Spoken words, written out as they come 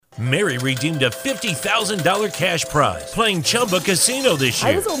Mary redeemed a $50,000 cash prize playing Chumba Casino this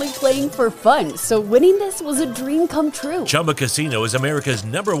year. I was only playing for fun, so winning this was a dream come true. Chumba Casino is America's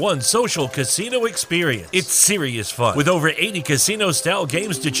 #1 social casino experience. It's serious fun. With over 80 casino-style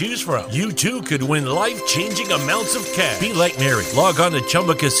games to choose from, you too could win life-changing amounts of cash. Be like Mary. Log on to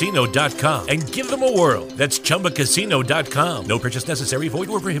ChumbaCasino.com and give them a whirl. That's ChumbaCasino.com. No purchase necessary. Void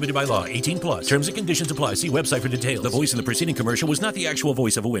where prohibited by law. 18+. Terms and conditions apply. See website for details. The voice in the preceding commercial was not the actual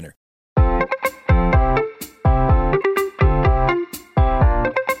voice of a winner.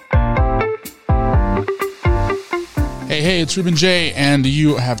 Hey, it's Ruben J, and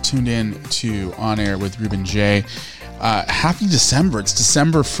you have tuned in to On Air with Ruben J. Happy December. It's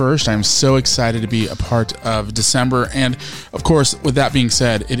December 1st. I'm so excited to be a part of December. And of course, with that being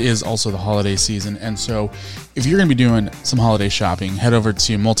said, it is also the holiday season. And so if you're going to be doing some holiday shopping, head over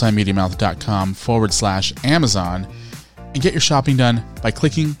to multimediamouth.com/Amazon and get your shopping done by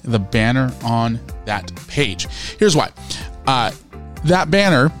clicking the banner on that page. Here's why. That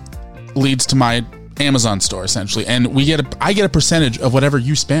banner leads to my Amazon store, essentially, and I get a percentage of whatever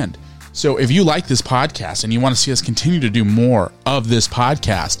you spend. So if you like this podcast and you want to see us continue to do more of this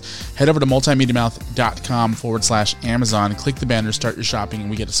podcast, head over to multimediamouth.com/Amazon, click the banner, start your shopping,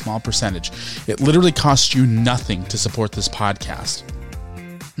 and we get a small percentage. It literally costs you nothing to support this podcast.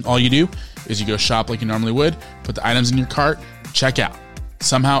 All you do is you go shop like you normally would, put the items in your cart, check out.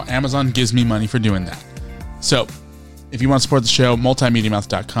 Somehow Amazon gives me money for doing that. So if you want to support the show,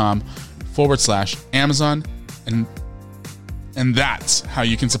 multimediamouth.com/Amazon, and that's how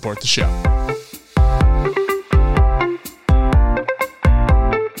you can support the show.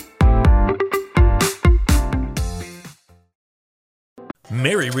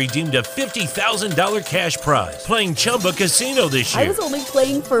 Mary redeemed a $50,000 cash prize playing Chumba Casino this year. I was only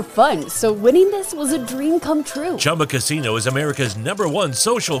playing for fun, so winning this was a dream come true. Chumba Casino is America's #1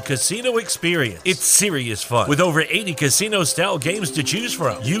 social casino experience. It's serious fun. With over 80 casino-style games to choose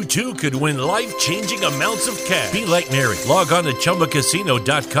from, you too could win life-changing amounts of cash. Be like Mary. Log on to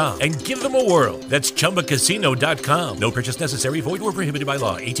ChumbaCasino.com and give them a whirl. That's ChumbaCasino.com. No purchase necessary. Void where prohibited by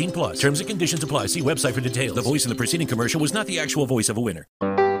law. 18+. Terms and conditions apply. See website for details. The voice in the preceding commercial was not the actual voice of a winner.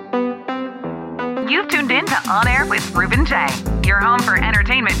 You've tuned in to On Air with Ruben J, your home for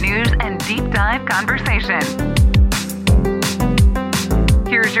entertainment news and deep dive conversation.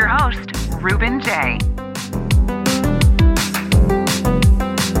 Here's your host, Ruben J.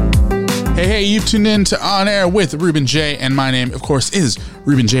 Hey, you've tuned in to On Air with Ruben J, and my name, of course, is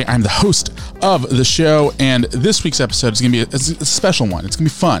Ruben J. I'm the host of the show, and this week's episode is going to be a special one. It's going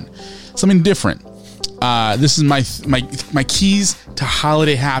to be fun, something different. This is my keys to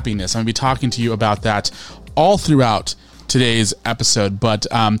holiday happiness. I'm going to be talking to you about that all throughout today's episode. But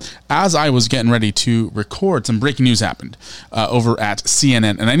as I was getting ready to record, some breaking news happened over at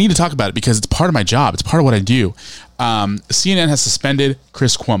CNN. And I need to talk about it because it's part of my job. It's part of what I do. CNN has suspended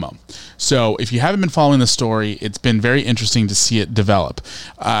Chris Cuomo. So if you haven't been following the story, it's been very interesting to see it develop.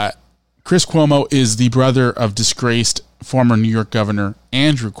 Chris Cuomo is the brother of disgraced former New York Governor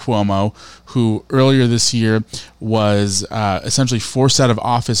Andrew Cuomo, who earlier this year was essentially forced out of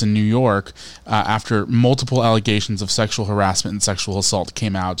office in New York after multiple allegations of sexual harassment and sexual assault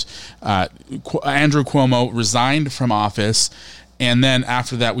came out. Andrew Cuomo resigned from office, and then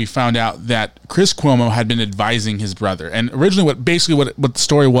after that, we found out that Chris Cuomo had been advising his brother. And originally, what the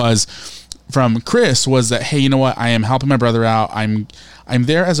story was from Chris was that, hey, you know what? I am helping my brother out. I'm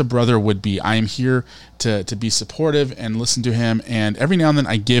there as a brother would be. I am here to be supportive and listen to him, and every now and then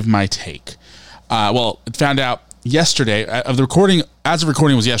I give my take. Well, it found out yesterday of the recording. As of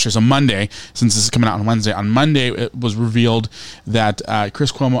recording was yesterday, so Monday, since this is coming out on Wednesday. On Monday, it was revealed that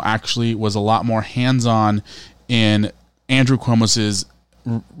Chris Cuomo actually was a lot more sourced in Andrew Cuomo's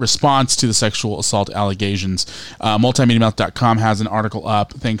response to the sexual assault allegations. Multimediamouth.com has an article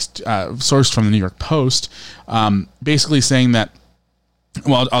up, sourced from the New York Post, basically saying that,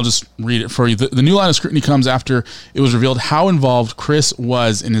 well, I'll just read it for you. The new line of scrutiny comes after it was revealed how involved Chris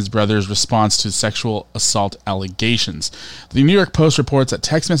was in his brother's response to sexual assault allegations. The New York Post reports that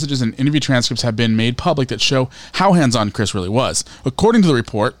text messages and interview transcripts have been made public that show how hands-on Chris really was. According to the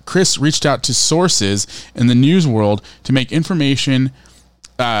report, Chris reached out to sources in the news world to make information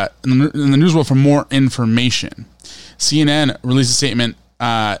in the news world for more information. CNN released a statement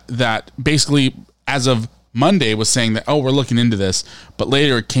that basically, as of Monday was saying that, we're looking into this, but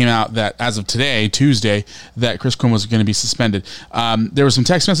later it came out that as of today, Tuesday, that Chris Cuomo was going to be suspended. There were some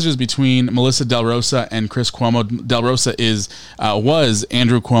text messages between Melissa Del Rosa and Chris Cuomo. Del Rosa was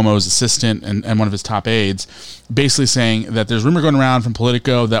Andrew Cuomo's assistant and one of his top aides, basically saying that there's rumor going around from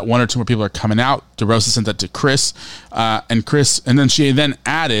Politico that one or two more people are coming out. Del Rosa sent that to Chris, and then she then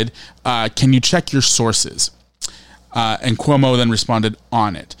added, can you check your sources? And Cuomo then responded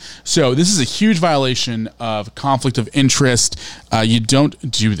on it. So this is a huge violation of conflict of interest. You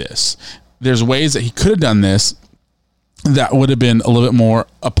don't do this. There's ways that he could have done this that would have been a little bit more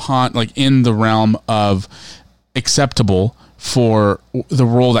in the realm of acceptable for the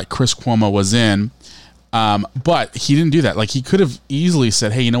role that Chris Cuomo was in. But he didn't do that. Like, he could have easily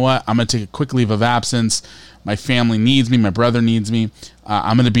said, hey, you know what? I'm going to take a quick leave of absence. My family needs me. My brother needs me.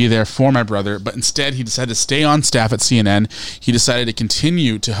 I'm going to be there for my brother. But instead, he decided to stay on staff at CNN. He decided to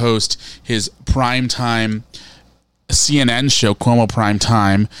continue to host his primetime CNN show, Cuomo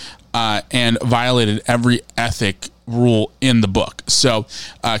Primetime, and violated every ethic rule in the book. So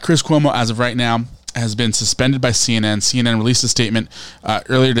Chris Cuomo, as of right now, has been suspended by CNN. CNN released a statement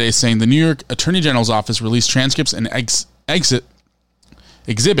earlier today saying the New York Attorney General's office released transcripts and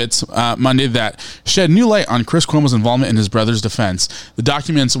exhibits Monday that shed new light on Chris Cuomo's involvement in his brother's defense. The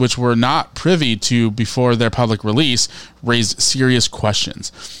documents, which were not privy to before their public release, raised serious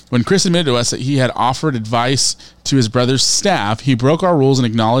questions. When Chris admitted to us that he had offered advice to his brother's staff, he broke our rules and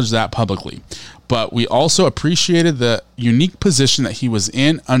acknowledged that publicly. But we also appreciated the unique position that he was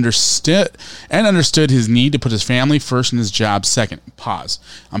in, understood his need to put his family first and his job second. Pause.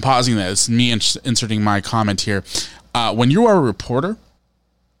 I'm pausing that. It's me inserting my comment here. When you are a reporter,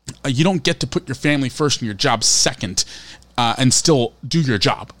 you don't get to put your family first and your job second and still do your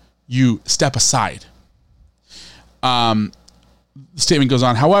job. You step aside. The statement goes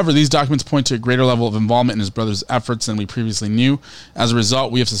on. However, these documents point to a greater level of involvement in his brother's efforts than we previously knew. As a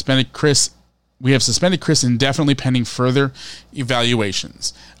result, we have suspended Chris indefinitely pending further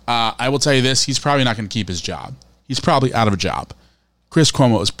evaluations. I will tell you this, he's probably not going to keep his job. He's probably out of a job. Chris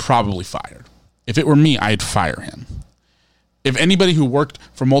Cuomo is probably fired. If it were me, I'd fire him. If anybody who worked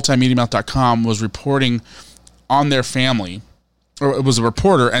for multimediamouth.com was reporting on their family, or it was a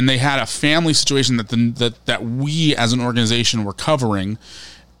reporter, and they had a family situation that we as an organization were covering,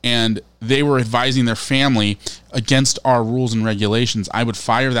 and they were advising their family against our rules and regulations, I would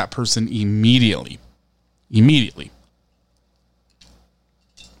fire that person immediately. Immediately.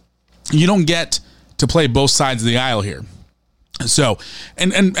 You don't get to play both sides of the aisle here. So,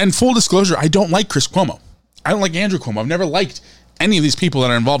 and full disclosure, I don't like Chris Cuomo. I don't like Andrew Cuomo. I've never liked any of these people that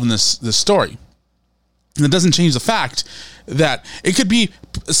are involved in this story. And it doesn't change the fact that it could be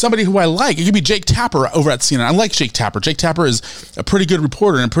somebody who I like. It could be Jake Tapper over at CNN. I like Jake Tapper. Jake Tapper is a pretty good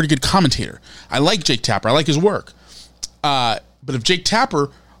reporter and a pretty good commentator. I like Jake Tapper. I like his work. But if Jake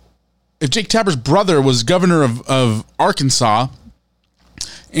Tapper's brother was governor of Arkansas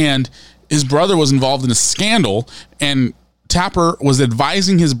and his brother was involved in a scandal and Tapper was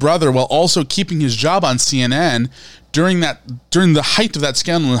advising his brother while also keeping his job on CNN during the height of that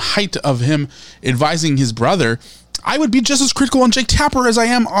scandal and the height of him advising his brother, I would be just as critical on Jake Tapper as I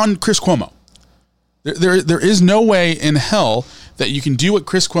am on Chris Cuomo. There is no way in hell that you can do what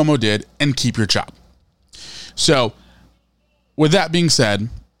Chris Cuomo did and keep your job. So, with that being said,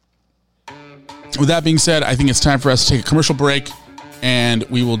 I think it's time for us to take a commercial break, and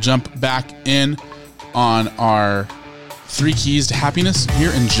we will jump back in on our 3 keys to happiness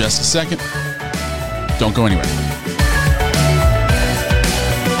here in just a second. Don't go anywhere.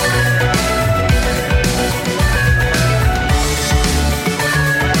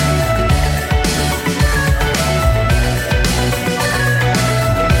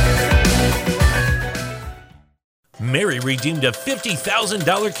 Mary redeemed a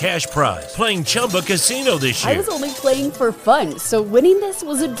 $50,000 cash prize playing Chumba Casino this year. I was only playing for fun, so winning this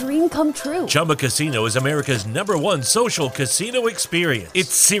was a dream come true. Chumba Casino is America's #1 social casino experience.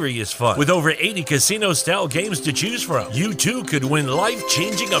 It's serious fun. With over 80 casino-style games to choose from, you too could win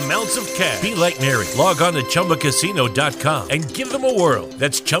life-changing amounts of cash. Be like Mary. Log on to ChumbaCasino.com and give them a whirl.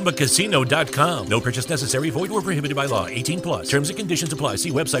 That's ChumbaCasino.com. No purchase necessary. Void or prohibited by law. 18+. Terms and conditions apply.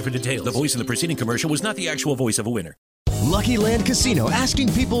 See website for details. The voice in the preceding commercial was not the actual voice of a winner. Lucky Land Casino,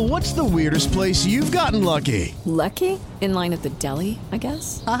 asking people, what's the weirdest place you've gotten lucky? Lucky? In line at the deli, I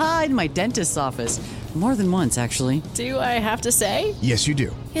guess? Aha, in my dentist's office. More than once, actually. Do I have to say? Yes, you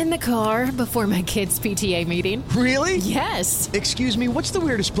do. In the car before my kids' PTA meeting. Really? Yes. Excuse me, what's the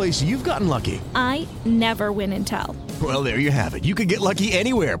weirdest place you've gotten lucky? I never win and tell. Well, there you have it. You can get lucky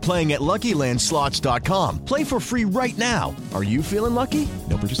anywhere, playing at LuckyLandSlots.com. Play for free right now. Are you feeling lucky?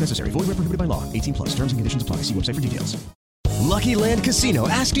 No purchase necessary. Void where prohibited by law. 18 plus. Terms and conditions apply. See website for details. Lucky Land Casino,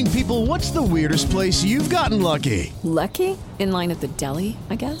 asking people, what's the weirdest place you've gotten lucky? Lucky? In line at the deli,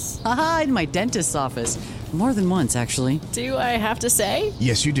 I guess? Aha, in my dentist's office. More than once, actually. Do I have to say?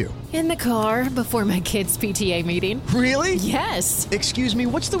 Yes, you do. In the car before my kids' PTA meeting. Really? Yes. Excuse me,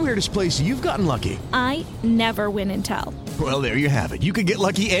 what's the weirdest place you've gotten lucky? I never win and tell. Well, there you have it. You can get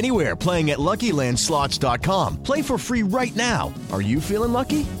lucky anywhere, playing at LuckyLandSlots.com. Play for free right now. Are you feeling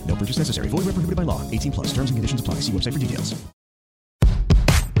lucky? No purchase necessary. Void where prohibited by law. 18 plus. Terms and conditions apply. See website for details.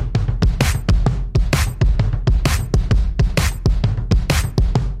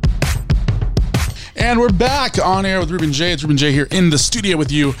 And we're back on air with Ruben J. It's Ruben J here in the studio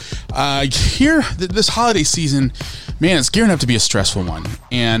with you. This holiday season, man, it's gearing up to be a stressful one.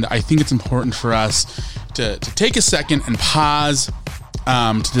 And I think it's important for us to take a second and pause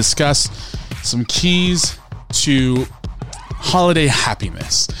to discuss some keys to holiday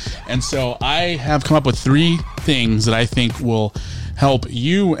happiness. And so I have come up with 3 things that I think will help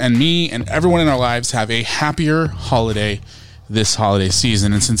you and me and everyone in our lives have a happier holiday this holiday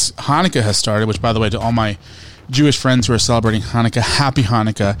season. And since Hanukkah has started, which, by the way, to all my Jewish friends who are celebrating Hanukkah, happy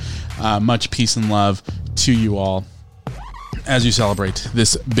Hanukkah. Much peace and love to you all as you celebrate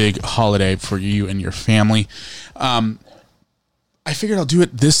this big holiday for you and your family. I figured I'll do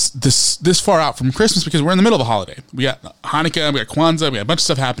it this far out from Christmas because we're in the middle of a holiday. We got Hanukkah, we got Kwanzaa, we got a bunch of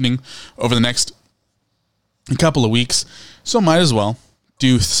stuff happening over the next couple of weeks. So might as well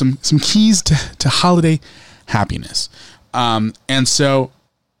do some keys to holiday happiness. And so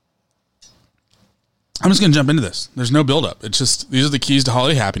I'm just going to jump into this. There's no buildup. It's just, these are the keys to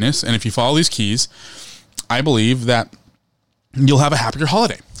holiday happiness. And if you follow these keys, I believe that you'll have a happier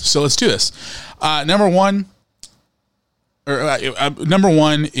holiday. So let's do this. Number one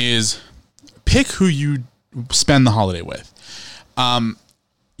is pick who you spend the holiday with.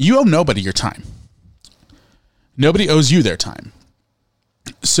 You owe nobody your time. Nobody owes you their time.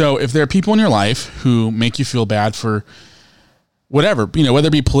 So if there are people in your life who make you feel bad for whatever, whether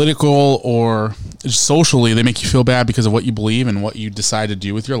it be political or just socially, they make you feel bad because of what you believe and what you decide to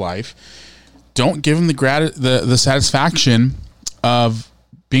do with your life, don't give them the satisfaction of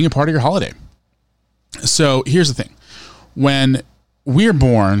being a part of your holiday. So here's the thing. When we're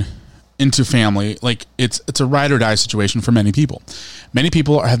born into family, like it's a ride or die situation for many people. Many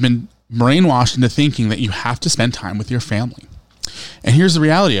people have been brainwashed into thinking that you have to spend time with your family. And here's the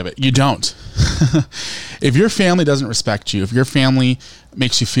reality of it. You don't. If your family doesn't respect you, if your family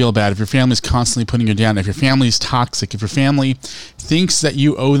makes you feel bad, if your family is constantly putting you down, if your family is toxic, if your family thinks that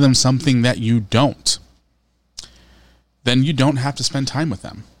you owe them something that you don't, then you don't have to spend time with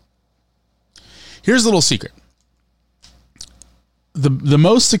them. Here's a little secret. The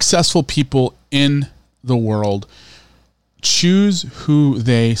most successful people in the world choose who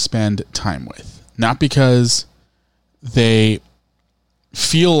they spend time with. Not because they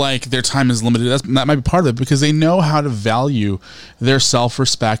feel like their time is limited. That might be part of it, because they know how to value their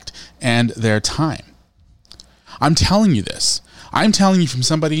self-respect and their time. I'm telling you this. I'm telling you from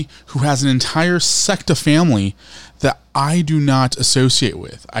somebody who has an entire sect of family that I do not associate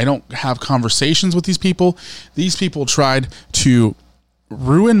with. I don't have conversations with these people. These people tried to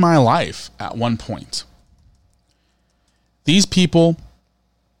ruin my life at one point. These people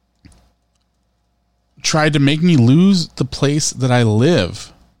tried to make me lose the place that I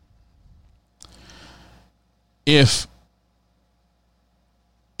live. If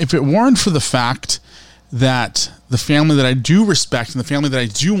it weren't for the fact that the family that I do respect and the family that I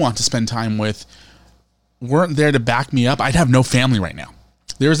do want to spend time with weren't there to back me up, I'd have no family right now.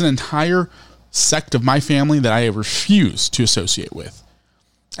 There's an entire sect of my family that I refuse to associate with.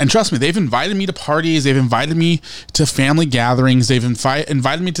 And trust me, they've invited me to parties. They've invited me to family gatherings. They've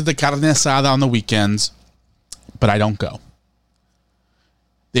invited me to the carne asada on the weekends, but I don't go.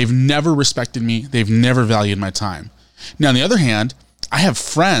 They've never respected me. They've never valued my time. Now, on the other hand, I have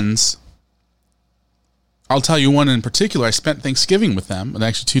friends. I'll tell you one in particular. I spent Thanksgiving with them, and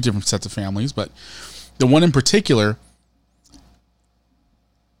actually 2 different sets of families, but the one in particular,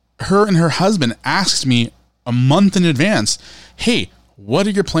 her and her husband asked me a month in advance, hey, what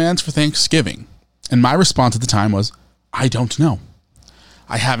are your plans for Thanksgiving? And my response at the time was, I don't know.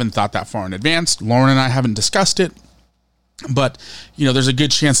 I haven't thought that far in advance. Lauren and I haven't discussed it. But, there's a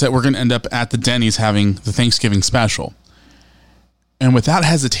good chance that we're going to end up at the Denny's having the Thanksgiving special. And without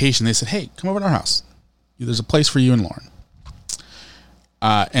hesitation, they said, hey, come over to our house. There's a place for you and Lauren.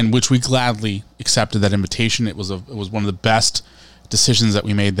 And which we gladly accepted that invitation. It was one of the best decisions that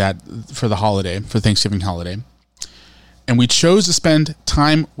we made that for the holiday, for Thanksgiving holiday. And we chose to spend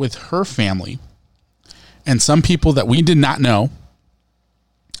time with her family and some people that we did not know,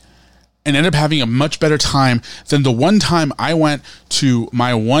 and ended up having a much better time than the one time I went to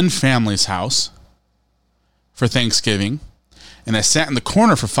my one family's house for Thanksgiving, and I sat in the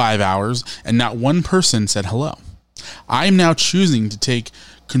corner for 5 hours and not one person said hello. I'm now choosing to take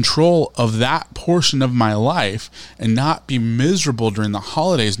control of that portion of my life and not be miserable during the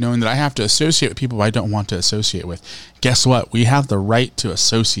holidays knowing that I have to associate with people I don't want to associate with. Guess what? We have the right to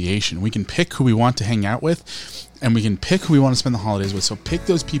association. We can pick who we want to hang out with, and we can pick who we want to spend the holidays with. So pick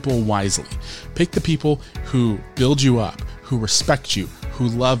those people wisely. Pick the people who build you up, who respect you, who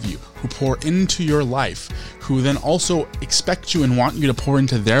love you, who pour into your life, who then also expect you and want you to pour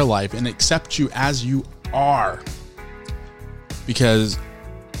into their life and accept you as you are. Because,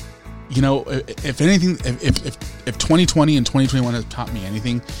 you know, if anything, if 2020 and 2021 has taught me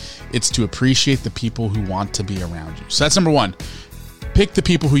anything, it's to appreciate the people who want to be around you. So that's number one. Pick the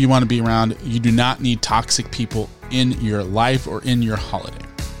people who you want to be around. You do not need toxic people in your life or in your holiday.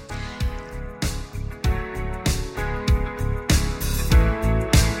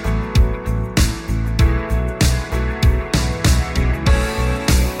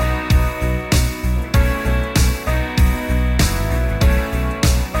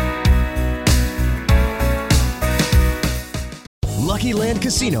 Lucky Land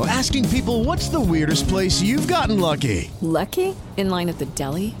Casino, asking people, what's the weirdest place you've gotten lucky? Lucky? In line at the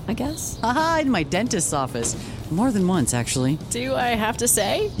deli, I guess? Aha, in my dentist's office. More than once, actually. Do I have to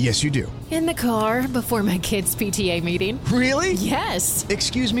say? Yes, you do. In the car before my kids' PTA meeting. Really? Yes.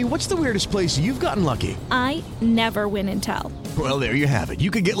 Excuse me, what's the weirdest place you've gotten lucky? I never win and tell. Well, there you have it. You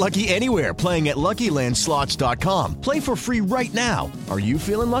can get lucky anywhere, playing at LuckyLandSlots.com. Play for free right now. Are you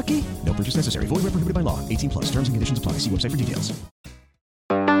feeling lucky? No purchase necessary. Void where prohibited by law. 18+. Terms and conditions apply. See website for details.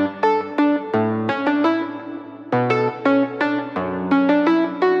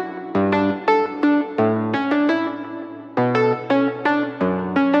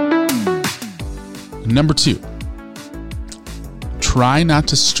 Number 2, try not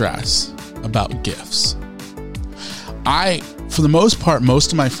to stress about gifts. For the most part,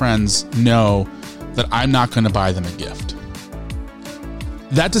 most of my friends know that I'm not going to buy them a gift.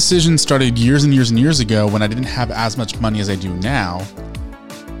 That decision started years and years and years ago when I didn't have as much money as I do now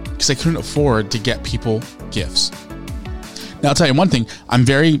because I couldn't afford to get people gifts. Now, I'll tell you one thing. I'm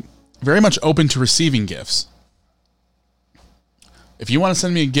very, very much open to receiving gifts. If you want to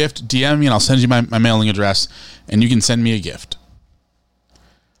send me a gift, DM me and I'll send you my mailing address and you can send me a gift.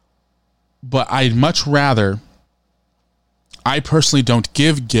 But I'd much rather, I personally don't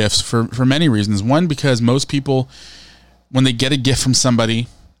give gifts for many reasons. One, because most people, when they get a gift from somebody,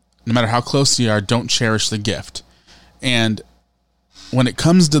 no matter how close you are, don't cherish the gift. And when it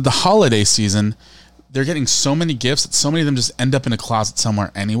comes to the holiday season, they're getting so many gifts that so many of them just end up in a closet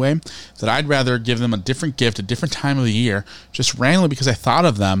somewhere anyway, that I'd rather give them a different gift, a different time of the year, just randomly because I thought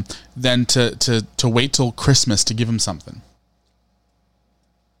of them, than to wait till Christmas to give them something.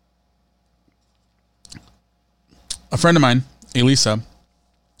 A friend of mine, Elisa,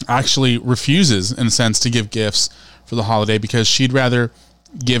 actually refuses, in a sense, to give gifts for the holiday because she'd rather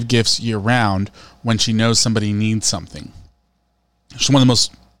give gifts year-round when she knows somebody needs something. She's one of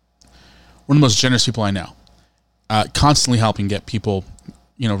the most generous people I know, constantly helping get people,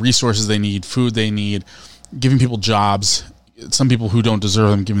 resources they need, food they need, giving people jobs, some people who don't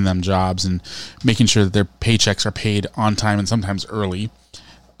deserve them, giving them jobs, and making sure that their paychecks are paid on time and sometimes early.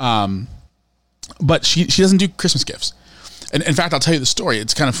 But she doesn't do Christmas gifts. And in fact, I'll tell you the story.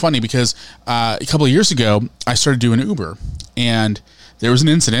 It's kind of funny because a couple of years ago, I started doing Uber, and there was an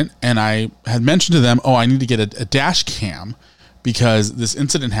incident, and I had mentioned to them, I need to get a dash cam because this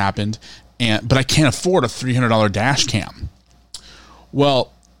incident happened, but I can't afford a $300 dash cam.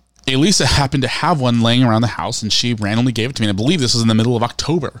 Well, Elisa happened to have one laying around the house, and she randomly gave it to me. And I believe this was in the middle of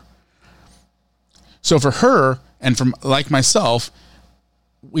October. So for her, and from like myself,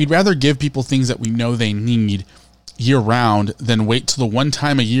 we'd rather give people things that we know they need year-round than wait till the one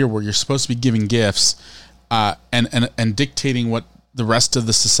time a year where you're supposed to be giving gifts and dictating what the rest of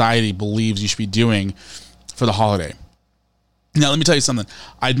the society believes you should be doing for the holiday. Now, let me tell you something.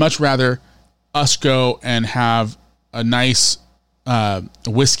 I'd much rather us go and have a nice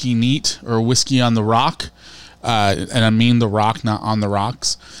whiskey neat or whiskey on the rock, and I mean the rock, not on the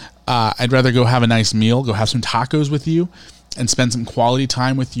rocks. I'd rather go have a nice meal, go have some tacos with you, and spend some quality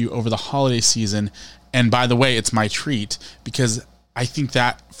time with you over the holiday season. And by the way, it's my treat because I think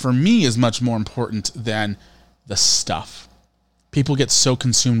that for me is much more important than the stuff. People get so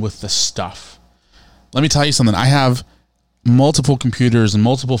consumed with the stuff. Let me tell you something. I have multiple computers and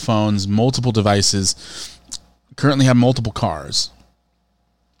multiple phones, multiple devices, currently have multiple cars.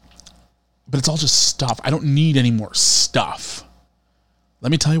 But it's all just stuff. I don't need any more stuff.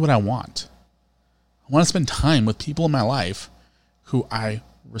 Let me tell you what I want. I want to spend time with people in my life who I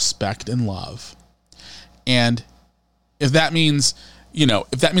respect and love. And if that means,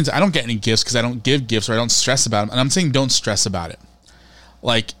 I don't get any gifts because I don't give gifts or I don't stress about them. And I'm saying don't stress about it.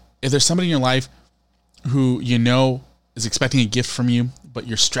 Like, if there's somebody in your life who is expecting a gift from you, but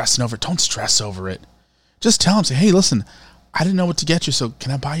you're stressing over it, don't stress over it. Just tell them, say, hey, listen, I didn't know what to get you, so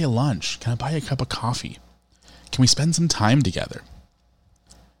can I buy you lunch? Can I buy you a cup of coffee? Can we spend some time together?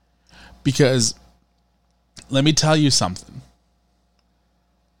 Because let me tell you something.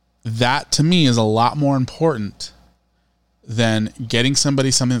 That, to me, is a lot more important than getting somebody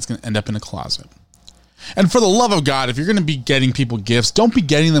something that's going to end up in a closet. And for the love of God, if you're going to be getting people gifts, don't be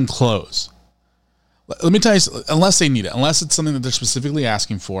getting them clothes. Let me tell you, unless they need it, unless it's something that they're specifically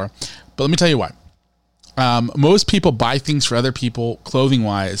asking for. But let me tell you why. Most people buy things for other people,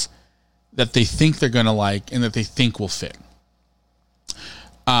 clothing-wise, that they think they're going to like and that they think will fit.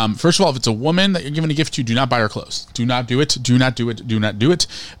 First of all, if it's a woman that you're giving a gift to, do not buy her clothes. Do not do it. Do not do it. Do not do it.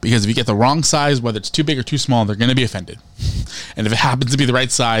 Because if you get the wrong size, whether it's too big or too small, they're going to be offended. And if it happens to be the right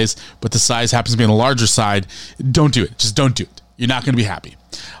size, but the size happens to be on the larger side, don't do it. Just don't do it. You're not going to be happy.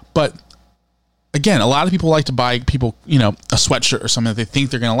 But again, a lot of people like to buy people, a sweatshirt or something that they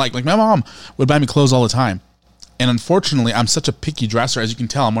think they're going to like. Like my mom would buy me clothes all the time. And unfortunately, I'm such a picky dresser. As you can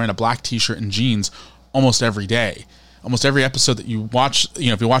tell, I'm wearing a black t-shirt and jeans almost every day. Almost every episode that you watch,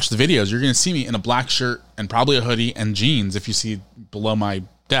 if you watch the videos, you're going to see me in a black shirt and probably a hoodie and jeans if you see below my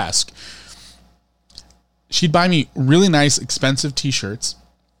desk. She'd buy me really nice, expensive t-shirts,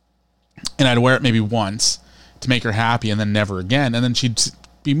 and I'd wear it maybe once to make her happy and then never again. And then she'd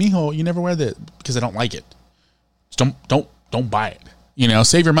be, Mijo, you never wear that because I don't like it. Just don't buy it.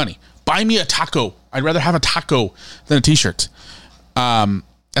 Save your money. Buy me a taco. I'd rather have a taco than a t-shirt.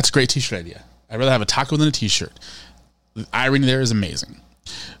 That's a great t-shirt idea. I'd rather have a taco than a t-shirt. The irony there is amazing.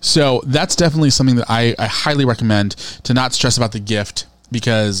 So that's definitely something that I highly recommend, to not stress about the gift,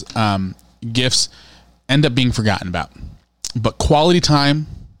 because gifts end up being forgotten about. But quality time,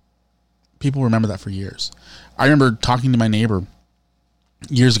 people remember that for years. I remember talking to my neighbor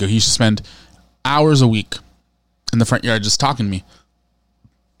years ago. He used to spend hours a week in the front yard just talking to me.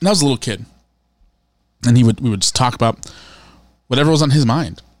 And I was a little kid. And we would just talk about whatever was on his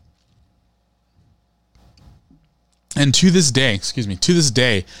mind. And to this day,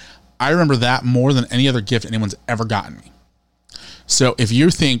 I remember that more than any other gift anyone's ever gotten me. So if you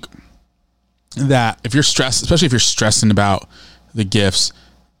think that, if you're stressed, especially if you're stressing about the gifts,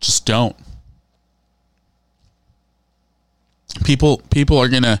 just don't. People are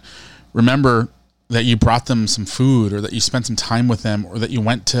going to remember that you brought them some food, or that you spent some time with them, or that you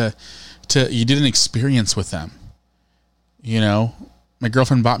went you did an experience with them. My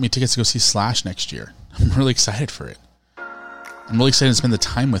girlfriend bought me tickets to go see Slash next year. I'm really excited for it. I'm really excited to spend the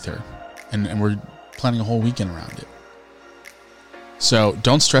time with her. And we're planning a whole weekend around it. So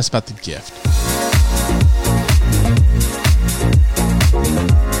don't stress about the gift.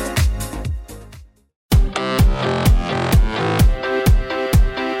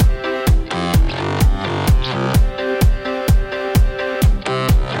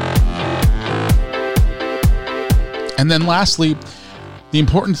 And then lastly,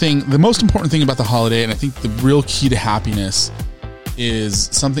 the most important thing about the holiday, and I think the real key to happiness, is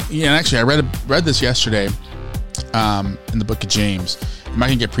something. Yeah, and actually, I read this yesterday in the book of James. I'm not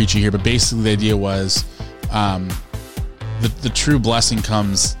gonna get preachy here, but basically the idea was the true blessing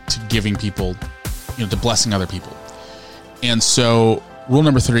comes to giving people, to blessing other people. And so, rule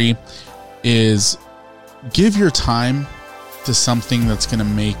number 3 is give your time to something that's gonna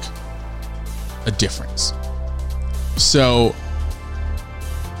make a difference. So,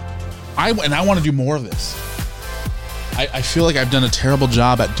 I want to do more of this. I feel like I've done a terrible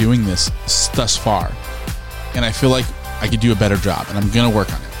job at doing this thus far. And I feel like I could do a better job, and I'm going to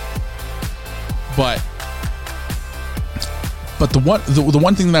work on it. But the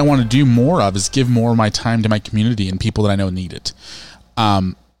one thing that I want to do more of is give more of my time to my community and people that I know need it.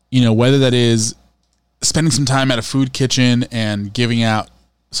 Whether that is spending some time at a food kitchen and giving out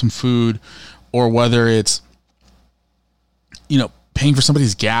some food, or whether it's paying for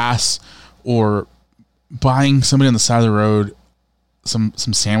somebody's gas, or buying somebody on the side of the road some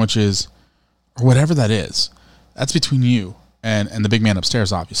sandwiches, or whatever that is. That's between you and the big man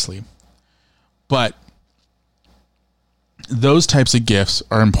upstairs, obviously. But those types of gifts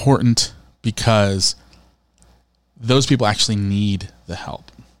are important because those people actually need the help.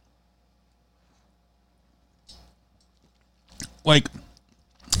 Like,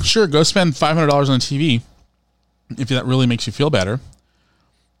 sure, go spend $500 on a TV if that really makes you feel better.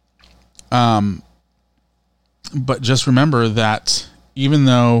 But just remember that even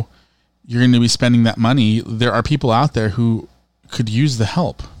though you're going to be spending that money, there are people out there who could use the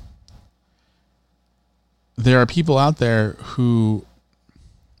help. There are people out there who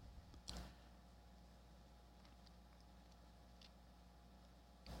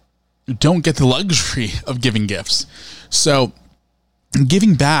don't get the luxury of giving gifts. So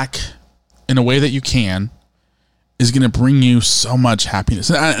giving back in a way that you can is going to bring you so much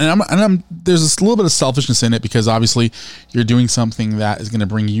happiness. And there's a little bit of selfishness in it because obviously you're doing something that is going to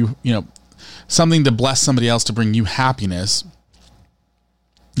bring you, something to bless somebody else to bring you happiness.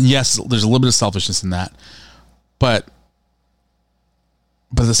 Yes, there's a little bit of selfishness in that. But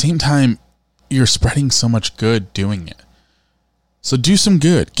at the same time, you're spreading so much good doing it. So do some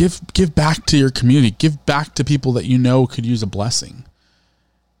good. Give back to your community. Give back to people that you know could use a blessing.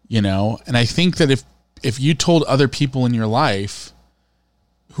 And I think that if you told other people in your life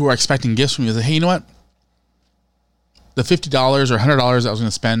who are expecting gifts from you that, hey, you know what? The $50 or $100 I was going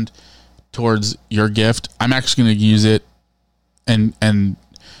to spend towards your gift, I'm actually going to use it and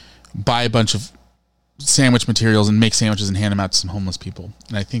buy a bunch of sandwich materials and make sandwiches and hand them out to some homeless people.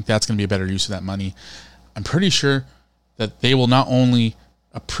 And I think that's going to be a better use of that money. I'm pretty sure that they will not only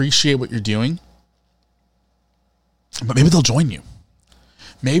appreciate what you're doing, but maybe they'll join you.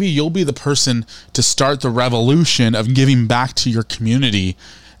 Maybe you'll be the person to start the revolution of giving back to your community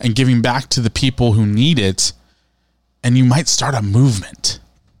and giving back to the people who need it. And you might start a movement.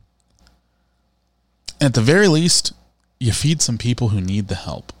 And at the very least, you feed some people who need the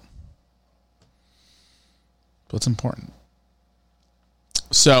help. What's important.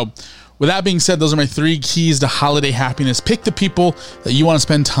 So, with that being said, those are my 3 keys to holiday happiness. Pick the people that you want to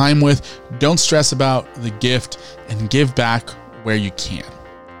spend time with. Don't stress about the gift and give back where you can.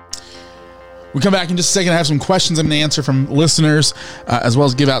 We come back in just a second. I have some questions I'm going to answer from listeners, as well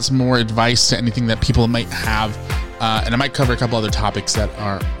as give out some more advice to anything that people might have. And I might cover a couple other topics that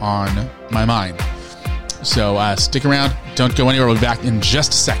are on my mind. So stick around. Don't go anywhere. We'll be back in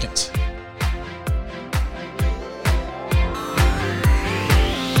just a second.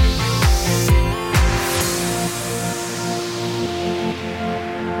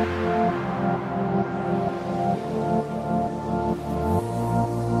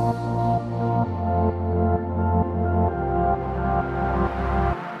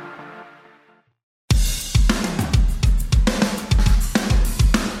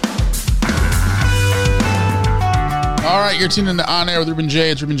 You're tuned into On Air with Ruben J.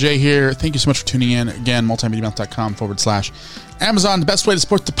 It's Ruben J here. Thank you so much for tuning in. Again, multimediamouth.com/Amazon. The best way to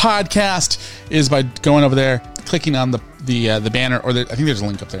support the podcast is by going over there, clicking on the banner, or I think there's a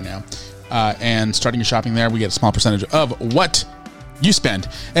link up there now, and starting your shopping there. We get a small percentage of what you spend.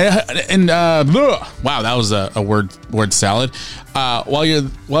 And wow, that was a word salad. While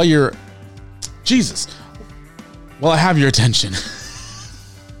I have your attention.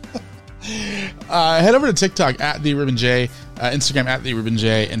 Head over to TikTok at the Ruben J, Instagram at the Ruben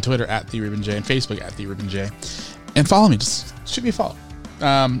J, and Twitter at the Ruben J, and Facebook at the Ruben J, and follow me. Just shoot me a follow.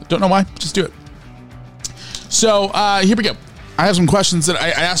 Don't know why, just do it. So here we go. I have some questions that I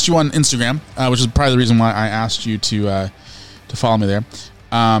asked you on Instagram, which is probably the reason why I asked you to follow me there.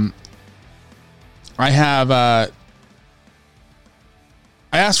 I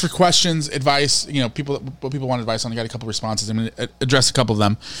asked for questions, advice. What people want advice on. I got a couple responses. I'm going to address a couple of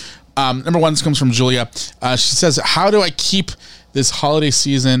them. Number one, this comes from Julia. She says, how do I keep this holiday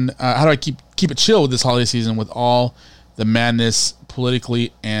season? How do I keep it chill with this holiday season with all the madness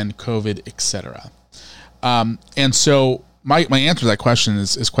politically and COVID, etc.? And so my answer to that question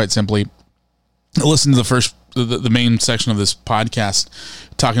is quite simply, listen to the main section of this podcast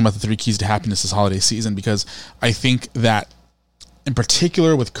talking about the 3 keys to happiness this holiday season, because I think that in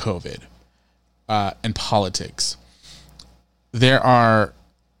particular with COVID and politics, there are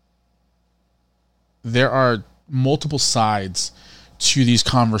multiple sides to these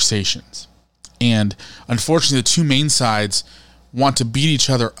conversations. And unfortunately, the 2 main sides want to beat each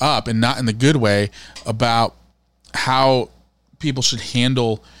other up, and not in the good way, about how people should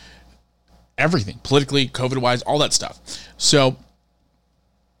handle everything, politically, COVID-wise, all that stuff. So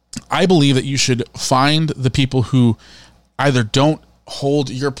I believe that you should find the people who either don't hold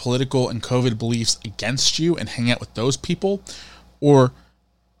your political and COVID beliefs against you and hang out with those people, or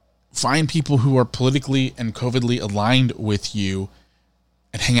find people who are politically and COVIDly aligned with you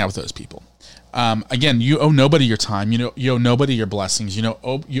and hang out with those people. Again, you owe nobody your time. You owe nobody your blessings. You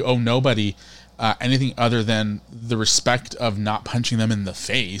owe nobody anything other than the respect of not punching them in the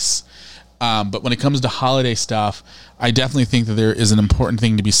face. But when it comes to holiday stuff, I definitely think that there is an important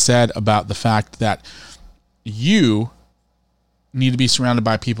thing to be said about the fact that you need to be surrounded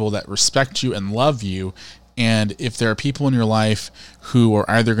by people that respect you and love you. And if there are people in your life who are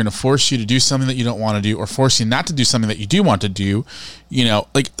either going to force you to do something that you don't want to do or force you not to do something that you do want to do,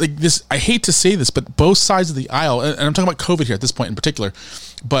 like this, I hate to say this, but both sides of the aisle, and I'm talking about COVID here at this point in particular,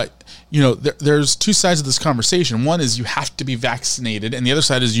 but there's two sides of this conversation. One is you have to be vaccinated, and the other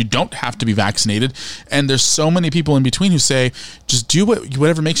side is you don't have to be vaccinated. And there's so many people in between who say, just do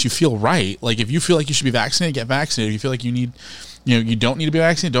whatever makes you feel right. Like if you feel like you should be vaccinated, get vaccinated. If you feel like you don't need to be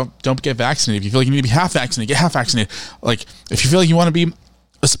vaccinated, don't get vaccinated. If you feel like you need to be half vaccinated, get half vaccinated. Like if you feel like you want to be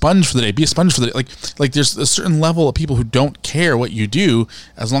a sponge for the day, be a sponge for the day. Like there's a certain level of people who don't care what you do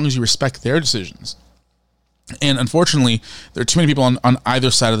as long as you respect their decisions. And unfortunately, there are too many people on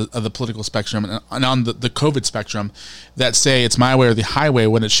either side of the political spectrum and on the COVID spectrum that say it's my way or the highway,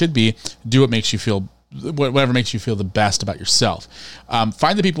 when it should be do what makes you feel, whatever makes you feel the best about yourself.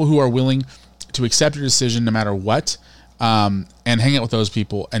 Find the people who are willing to accept your decision no matter what, and hang out with those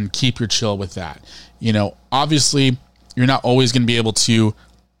people and keep your chill with that. Obviously, you're not always going to be able to,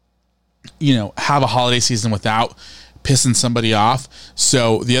 have a holiday season without pissing somebody off.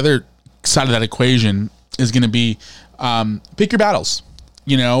 So the other side of that equation is going to be pick your battles.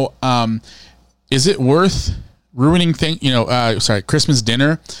 Is it worth ruining Christmas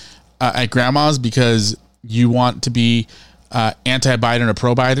dinner at grandma's because you want to be anti-Biden or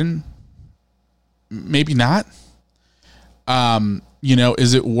pro-Biden? Maybe not.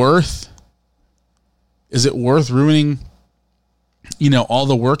 Is it worth ruining all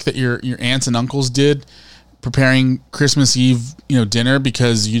the work that your aunts and uncles did preparing Christmas Eve dinner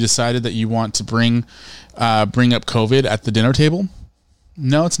because you decided that you want to bring up COVID at the dinner table?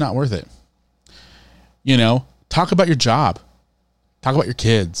 No, it's not worth it. Talk about your job, talk about your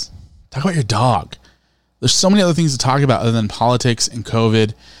kids, talk about your dog. There's so many other things to talk about other than politics and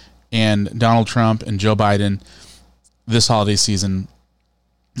COVID and Donald Trump and Joe Biden this holiday season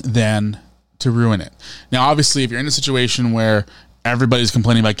than to ruin it. Now, obviously, if you're in a situation where everybody's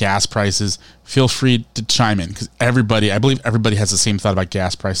complaining about gas prices, feel free to chime in, because I believe everybody has the same thought about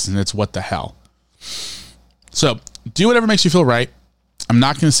gas prices, and it's what the hell. So do whatever makes you feel right. I'm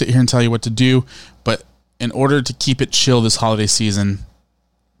not going to sit here and tell you what to do, but in order to keep it chill this holiday season,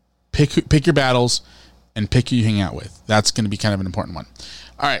 pick your battles and pick who you hang out with. That's going to be kind of an important one.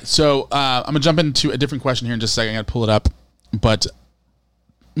 All right, so I'm going to jump into a different question here in just a second. I got to pull it up, but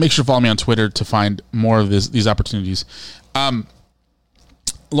make sure to follow me on Twitter to find more of these opportunities.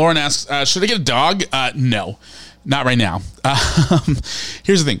 Lauren asks, should I get a dog? No, not right now.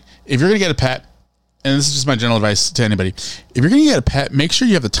 Here's the thing. If you're going to get a pet, and this is just my general advice to anybody, if you're going to get a pet, make sure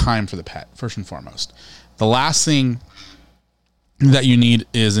you have the time for the pet, first and foremost. The last thing that you need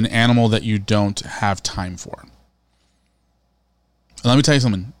is an animal that you don't have time for. And let me tell you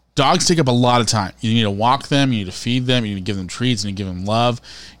something. Dogs take up a lot of time. You need to walk them. You need to feed them. You need to give them treats. You need to give them love.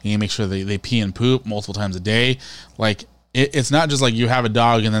 You need to make sure they pee and poop multiple times a day. Like, it's not just like you have a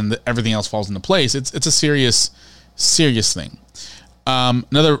dog and then everything else falls into place. It's a serious thing.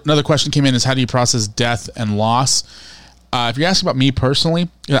 Another question came in is, how do you process death and loss? If you're asking about me personally,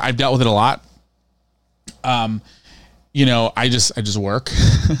 I've dealt with it a lot. I just work,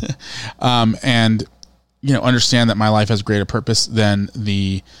 and understand that my life has greater purpose than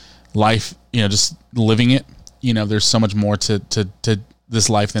the life, just living it. There's so much more to this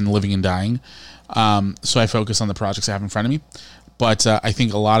life than living and dying. So I focus on the projects I have in front of me. But I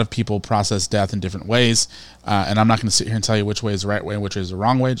think a lot of people process death in different ways. And I'm not going to sit here and tell you which way is the right way and which is the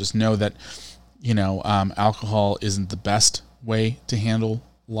wrong way. Just know that, alcohol isn't the best way to handle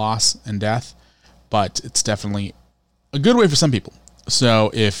loss and death, but it's definitely a good way for some people. So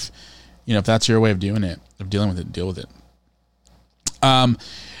if that's your way of doing it, of dealing with it, deal with it. And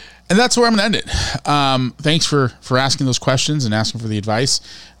that's where I'm going to end it. Thanks for asking those questions and asking for the advice.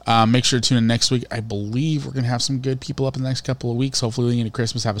 Make sure to tune in next week. I believe we're going to have some good people up in the next couple of weeks. Hopefully, leading into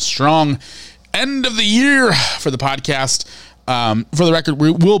Christmas, have a strong end of the year for the podcast. For the record,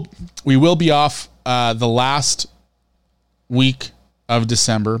 we will be off the last week of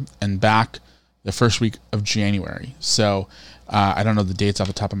December and back the first week of January. So I don't know the dates off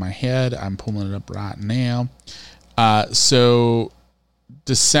the top of my head. I'm pulling it up right now. So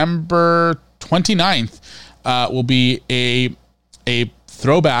December 29th will be a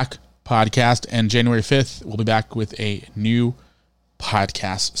throwback podcast, and January 5th we'll be back with a new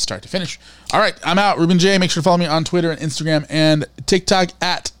podcast start to finish. All right, I'm out. Ruben J. Make sure to follow me on Twitter and Instagram and TikTok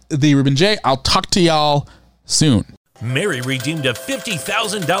at the Ruben J. I'll talk to y'all soon. Mary redeemed a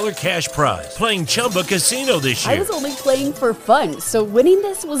 $50,000 cash prize playing Chumba Casino this year. I was only playing for fun, so winning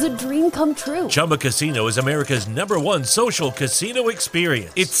this was a dream come true. Chumba Casino is America's #1 social casino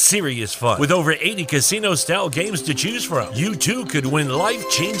experience. It's serious fun. With over 80 casino-style games to choose from, you too could win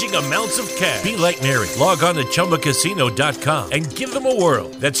life-changing amounts of cash. Be like Mary. Log on to ChumbaCasino.com and give them a whirl.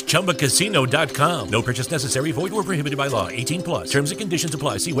 That's ChumbaCasino.com. No purchase necessary. Void or prohibited by law. 18+. Terms and conditions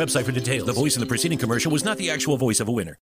apply. See website for details. The voice in the preceding commercial was not the actual voice of a winner.